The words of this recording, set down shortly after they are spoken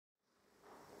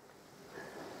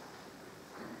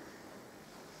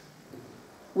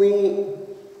We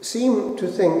seem to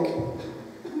think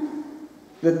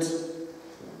that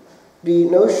the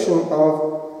notion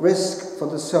of risk for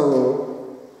the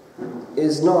soul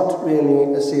is not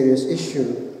really a serious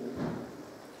issue.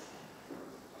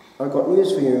 I've got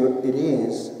news for you, it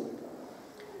is.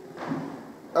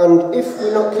 And if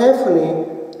we look carefully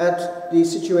at the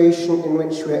situation in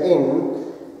which we're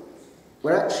in,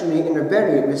 we're actually in a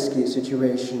very risky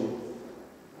situation.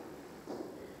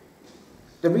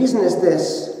 The reason is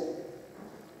this: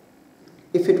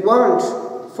 if it weren't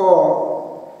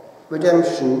for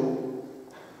redemption,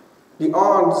 the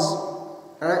odds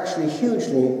are actually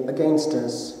hugely against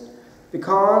us,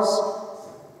 because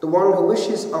the one who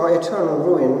wishes our eternal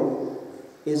ruin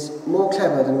is more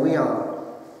clever than we are,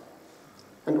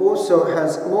 and also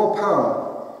has more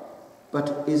power,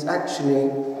 but is actually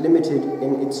limited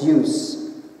in its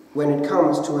use when it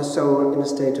comes to a soul in a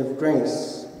state of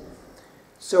grace.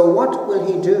 So what will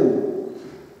he do?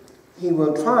 He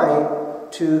will try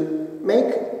to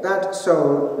make that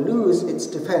soul lose its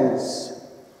defense.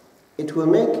 It will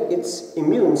make its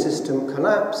immune system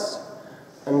collapse,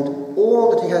 and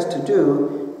all that he has to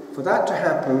do for that to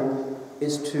happen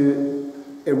is to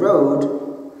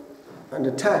erode and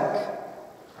attack,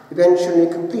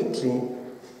 eventually completely,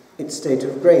 its state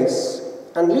of grace,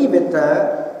 and leave it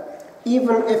there,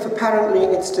 even if apparently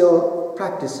it's still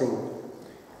practicing,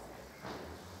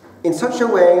 in such a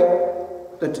way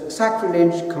that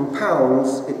sacrilege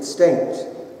compounds its state.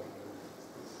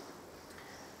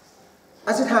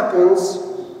 As it happens,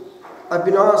 I've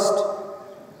been asked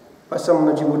by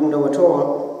someone that you wouldn't know at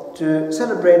all to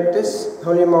celebrate this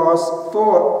Holy Mass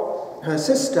for her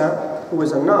sister, who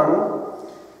is a nun,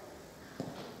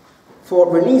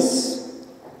 for release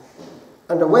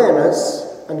and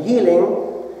awareness and healing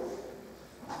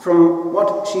from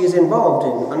what she is involved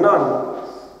in, a nun.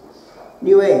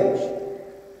 New Age.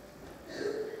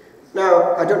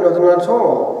 Now, I don't know the nun at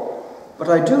all, but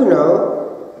I do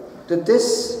know that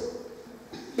this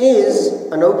is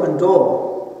an open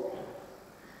door.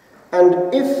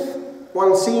 And if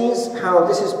one sees how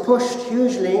this is pushed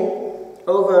hugely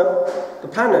over the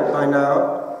planet by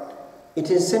now,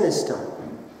 it is sinister.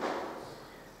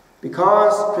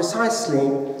 Because precisely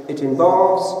it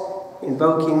involves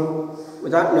invoking,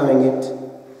 without knowing it,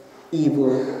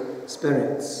 evil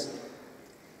spirits,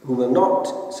 who will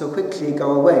not so quickly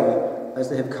go away as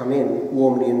they have come in,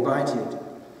 warmly invited.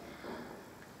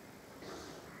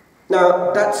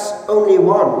 Now, that's only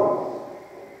one.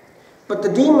 But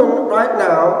the demon right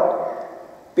now,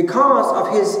 because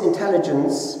of his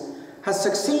intelligence, has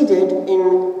succeeded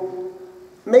in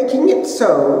making it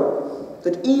so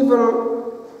that even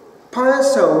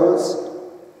pious souls,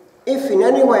 if in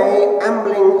any way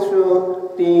ambling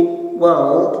through the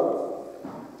world,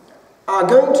 are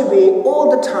going to be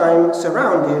all the time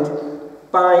surrounded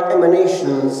by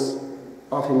emanations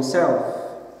of himself.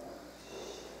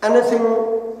 Anything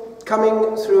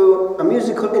coming through a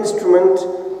musical instrument,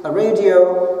 a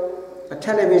radio, a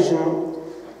television,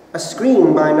 a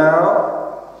screen by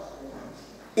now,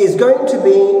 is going to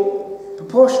be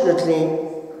proportionately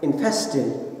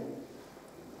infested.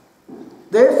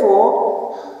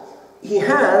 Therefore, he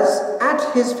has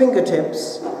at his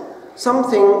fingertips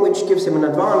something which gives him an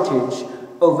advantage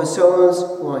over souls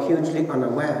who are hugely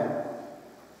unaware.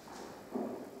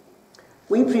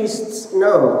 We priests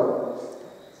know,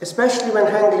 especially when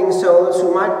handling souls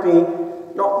who might be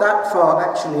not that far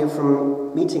actually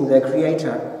from meeting their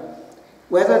Creator,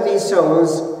 whether these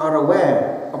souls are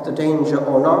aware of the danger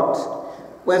or not,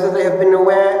 whether they have been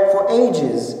aware for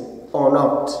ages or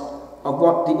not of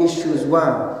what the issues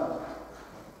were.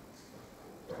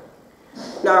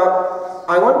 Now,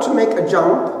 I want to make a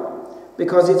jump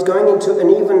because it's going into an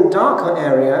even darker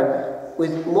area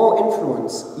with more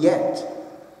influence yet.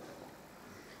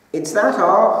 It's that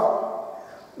of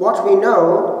what we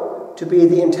know to be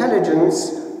the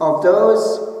intelligence of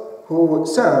those who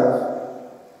serve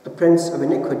the Prince of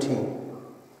Iniquity,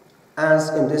 as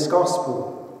in this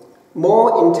Gospel,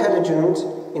 more intelligent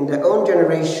in their own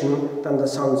generation than the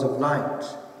sons of light.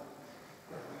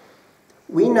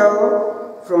 We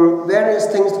know from various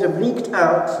things that have leaked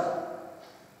out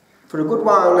for a good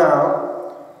while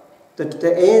now that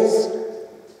there is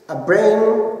a brain,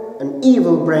 an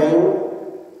evil brain,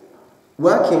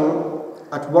 working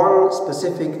at one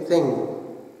specific thing.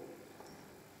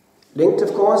 Linked,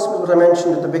 of course, with what I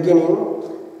mentioned at the beginning,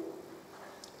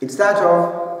 it's that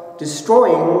of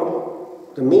destroying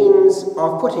the means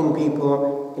of putting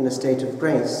people in a state of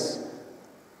grace,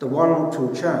 the one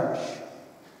true church.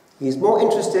 He's more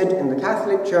interested in the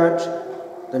Catholic Church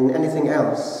than anything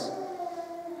else.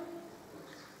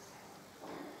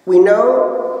 We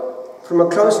know from a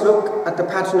close look at the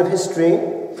pattern of history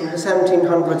from the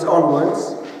 1700s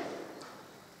onwards,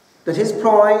 that his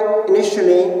ploy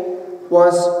initially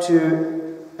was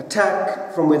to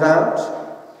attack from without,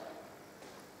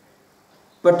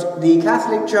 but the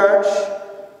Catholic Church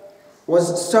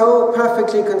was so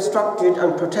perfectly constructed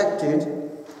and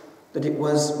protected that it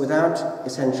was without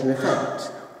essential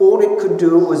effect. All it could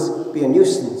do was be a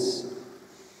nuisance.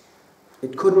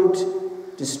 It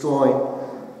couldn't destroy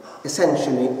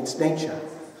essentially its nature.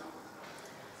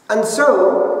 And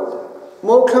so,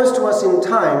 more close to us in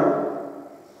time,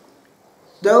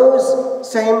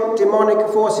 those same demonic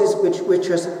forces which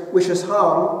wish us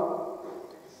harm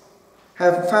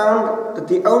have found that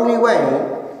the only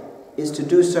way is to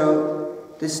do so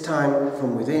this time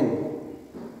from within.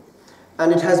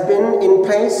 And it has been in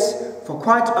place for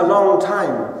quite a long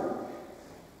time.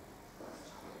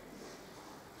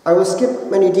 I will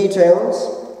skip many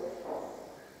details.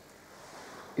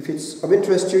 If it's of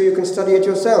interest to you, you can study it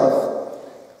yourself.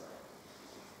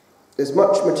 There's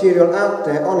much material out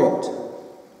there on it.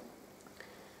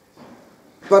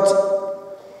 But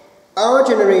our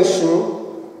generation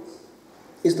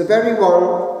is the very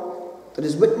one that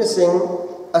is witnessing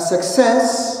a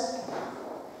success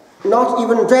not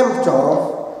even dreamt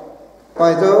of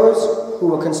by those who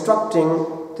were constructing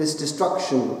this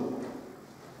destruction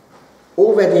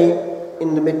already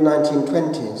in the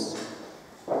mid-1920s.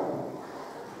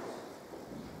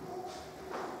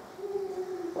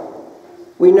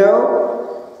 We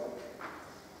know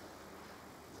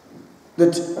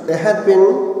that there had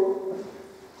been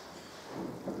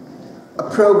a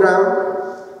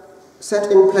program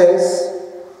set in place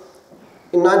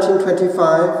in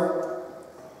 1925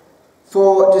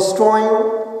 for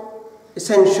destroying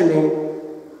essentially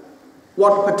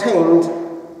what pertained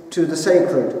to the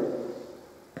sacred,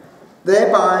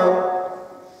 thereby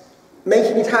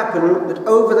making it happen that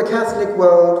over the Catholic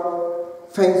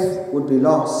world faith would be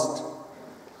lost.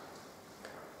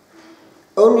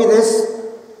 Only this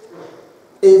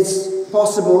is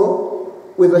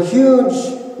possible with a huge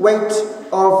weight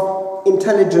of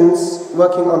intelligence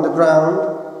working on the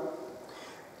ground,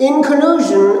 in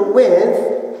collusion with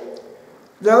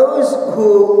those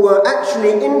who were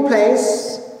actually in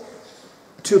place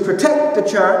to protect the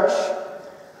church,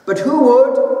 but who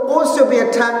would also be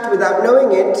attacked without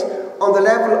knowing it on the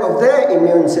level of their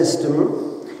immune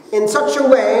system in such a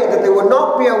way that they would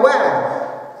not be aware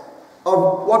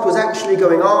of what was actually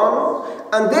going on,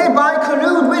 and thereby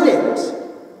collude with it.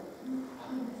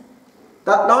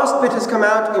 That last bit has come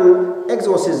out in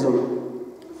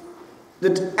exorcism,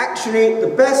 that actually the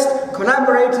best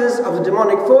collaborators of the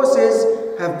demonic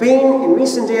forces have been, in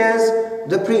recent years,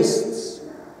 the priests.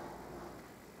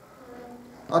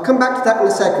 I'll come back to that in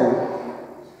a second.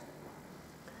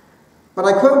 But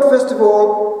I quote first of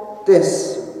all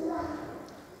this.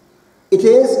 It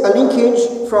is a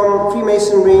leakage from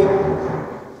Freemasonry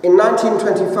in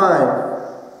 1925.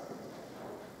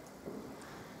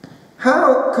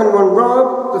 How can one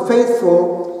rob the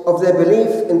faithful of their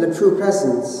belief in the true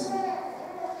presence?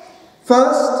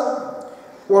 First,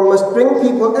 one must bring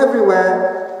people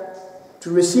everywhere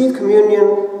to receive communion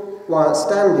while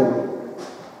standing.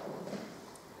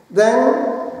 Then,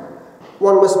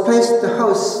 one must place the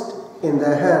host in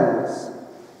their hands.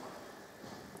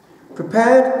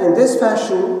 Prepared in this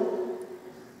fashion,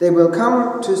 they will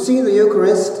come to see the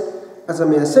Eucharist as a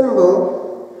mere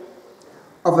symbol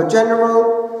of a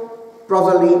general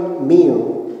brotherly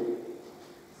meal,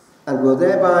 and will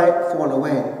thereby fall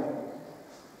away.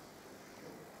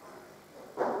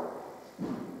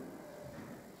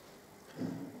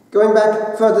 Going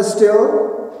back further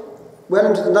still, well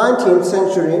into the 19th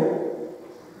century,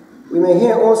 we may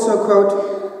here also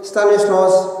quote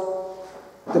Stanislaus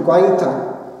the Guaita.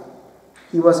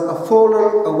 He was a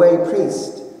fallen away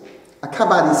priest, a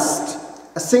Kabbalist,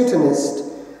 a Satanist,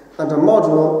 and a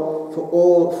model for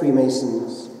all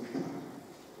Freemasons.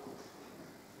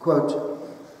 Quote,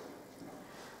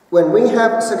 "When we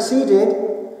have succeeded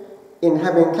in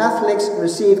having Catholics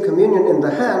receive communion in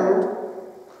the hand,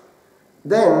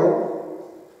 then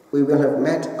we will have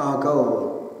met our goal."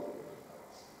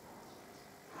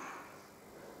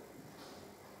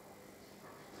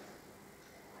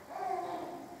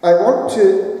 I want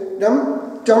to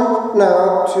jump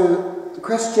now to the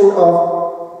question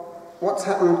of what's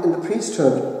happened in the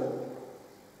priesthood.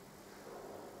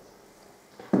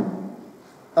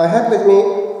 I had with me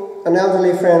an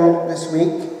elderly friend this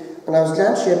week, and I was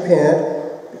glad she appeared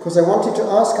because I wanted to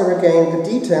ask her again the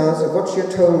details of what she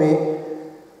had told me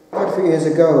quite a few years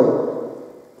ago,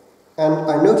 and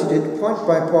I noted it point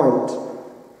by point.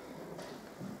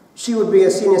 She would be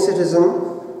a senior citizen,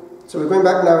 so we're going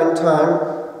back now in time,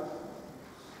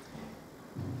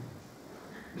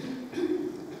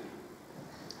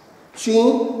 She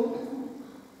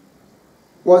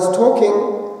was talking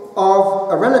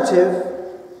of a relative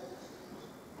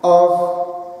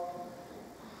of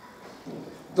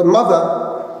the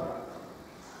mother,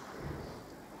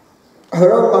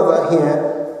 her own mother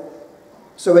here.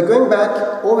 So we're going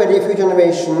back already a few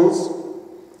generations,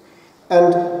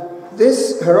 and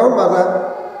this, her own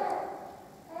mother,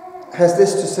 has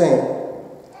this to say,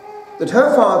 that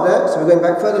her father, so we're going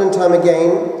back further in time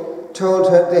again,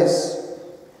 told her this: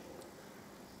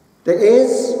 there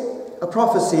is a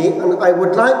prophecy, and I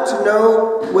would like to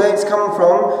know where it's come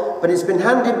from, but it's been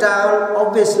handed down,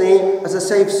 obviously, as a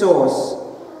safe source.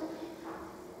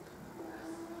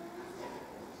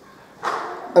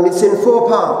 And it's in 4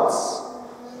 parts.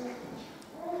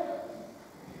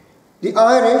 The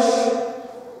Irish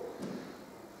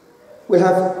will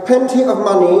have plenty of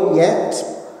money yet.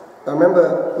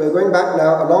 Remember, we're going back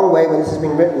now a long way when this has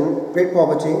been written, great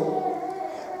poverty.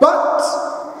 But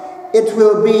it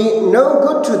will be no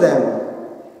good to them.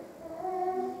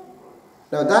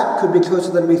 Now that could be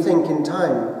closer than we think in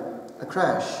time, a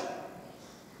crash.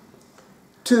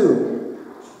 2,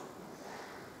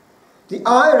 the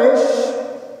Irish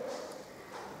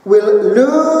will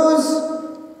lose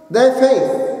their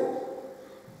faith,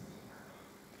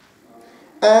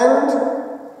 and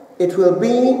it will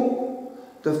be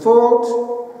the fault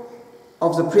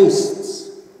of the priests.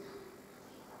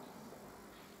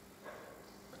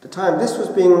 At the time this was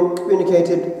being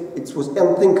communicated, it was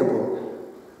unthinkable.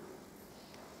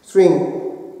 3,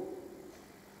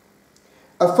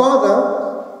 a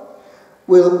father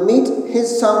will meet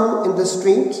his son in the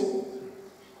street,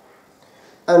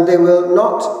 and they will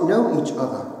not know each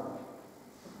other.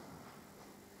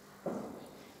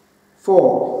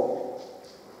 4,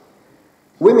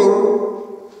 women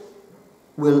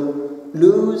will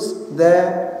lose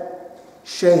their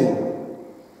shame.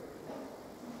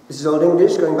 This is Old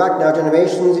English, going back now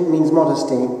generations. It means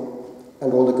modesty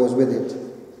and all that goes with it.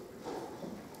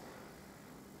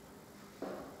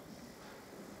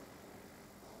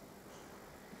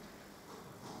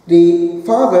 The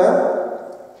father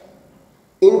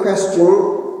in question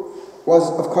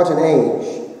was of quite an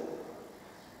age,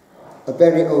 a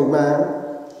very old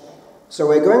man. So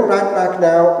we're going right back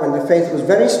now when the faith was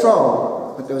very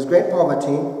strong, but there was great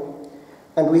poverty.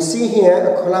 And we see here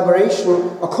a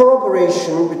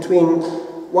corroboration between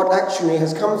what actually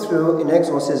has come through in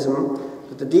exorcism,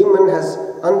 that the demon has,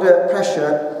 under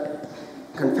pressure,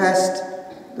 confessed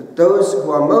that those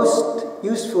who are most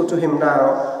useful to him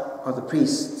now are the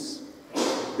priests.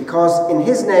 Because in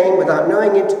his name, without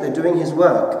knowing it, they're doing his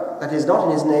work. That is, not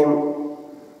in his name,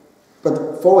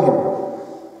 but for him.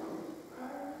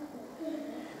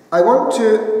 I want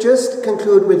to just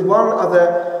conclude with one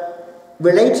other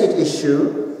related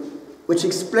issue, which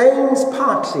explains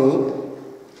partly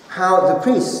how the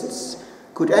priests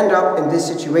could end up in this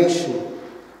situation.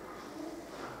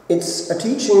 It's a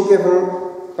teaching given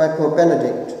by Pope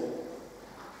Benedict.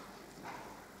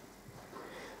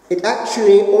 It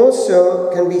actually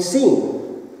also can be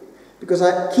seen, because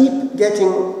I keep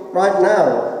getting right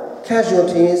now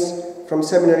casualties from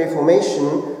seminary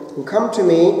formation who come to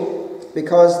me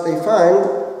because they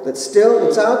find that still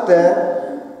it's out there,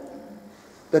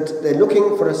 that they're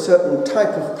looking for a certain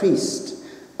type of priest,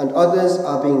 and others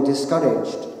are being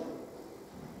discouraged.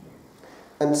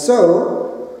 And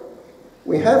so,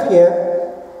 we have here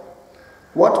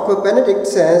what Pope Benedict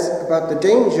says about the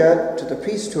danger to the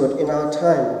priesthood in our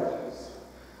time.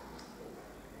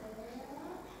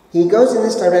 He goes in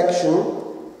this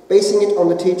direction, basing it on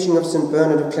the teaching of St.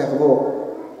 Bernard of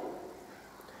Clairvaux.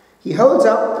 He holds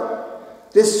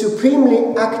up this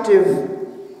supremely active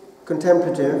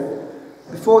contemplative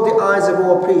before the eyes of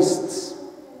all priests,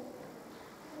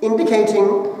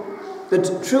 indicating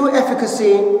that true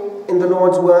efficacy in the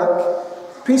Lord's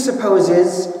work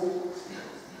presupposes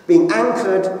being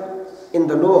anchored in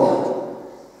the Lord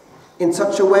in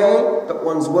such a way that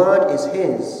one's word is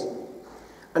his.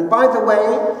 And by the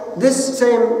way, this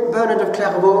same Bernard of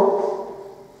Clairvaux,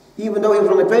 even though he was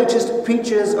one of the greatest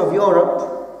preachers of Europe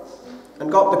and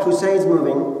got the Crusades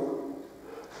moving,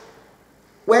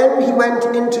 when he went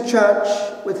into church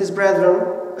with his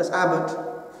brethren as abbot,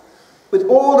 with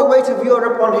all the weight of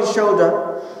Europe on his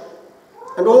shoulder,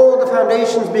 and all the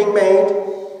foundations being made,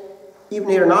 even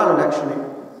here in Ireland actually,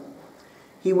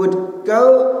 he would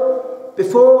go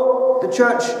before the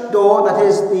church door, that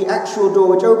is the actual door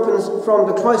which opens from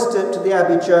the cloister to the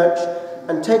abbey church,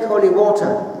 and take holy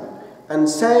water, and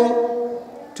say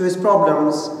to his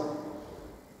problems,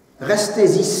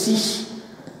 "Restez ici,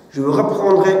 je vous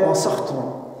reprendrai en sortant."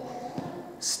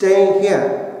 Stay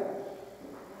here,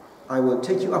 I will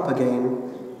take you up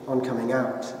again on coming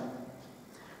out.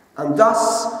 And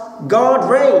thus, God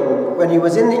reigned when he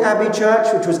was in the Abbey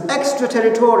Church, which was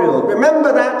extraterritorial.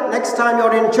 Remember that next time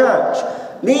you're in church.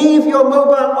 Leave your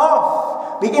mobile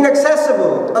off. Be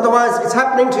inaccessible. Otherwise, it's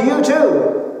happening to you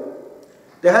too.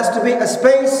 There has to be a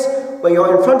space where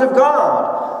you're in front of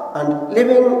God and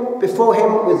living before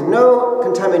him with no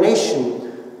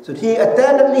contamination, so that he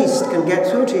then at least can get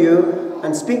through to you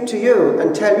and speak to you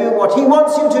and tell you what he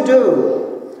wants you to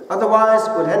do. Otherwise,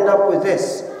 we'll end up with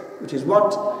this, which is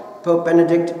what Pope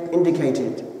Benedict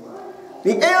indicated.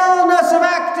 The illness of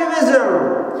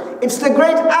activism. It's the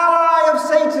great ally of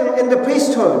Satan in the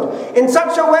priesthood, in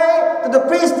such a way that the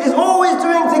priest is always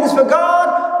doing things for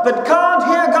God, but can't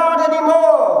hear God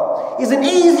anymore. He's an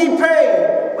easy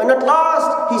prey when at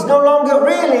last he's no longer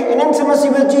really in intimacy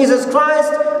with Jesus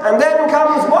Christ, and then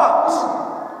comes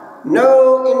what?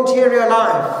 No interior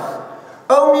life.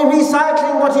 Only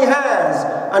recycling what he has,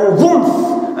 and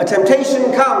whoomph, a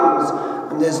temptation comes,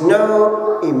 and there's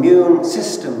no immune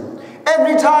system.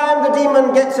 Every time the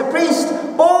demon gets a priest,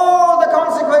 all the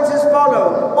consequences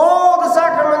follow. All the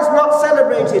sacraments not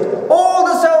celebrated, all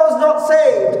the souls not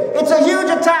saved. It's a huge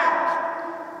attack.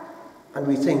 And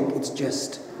we think it's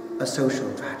just a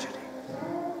social tragedy.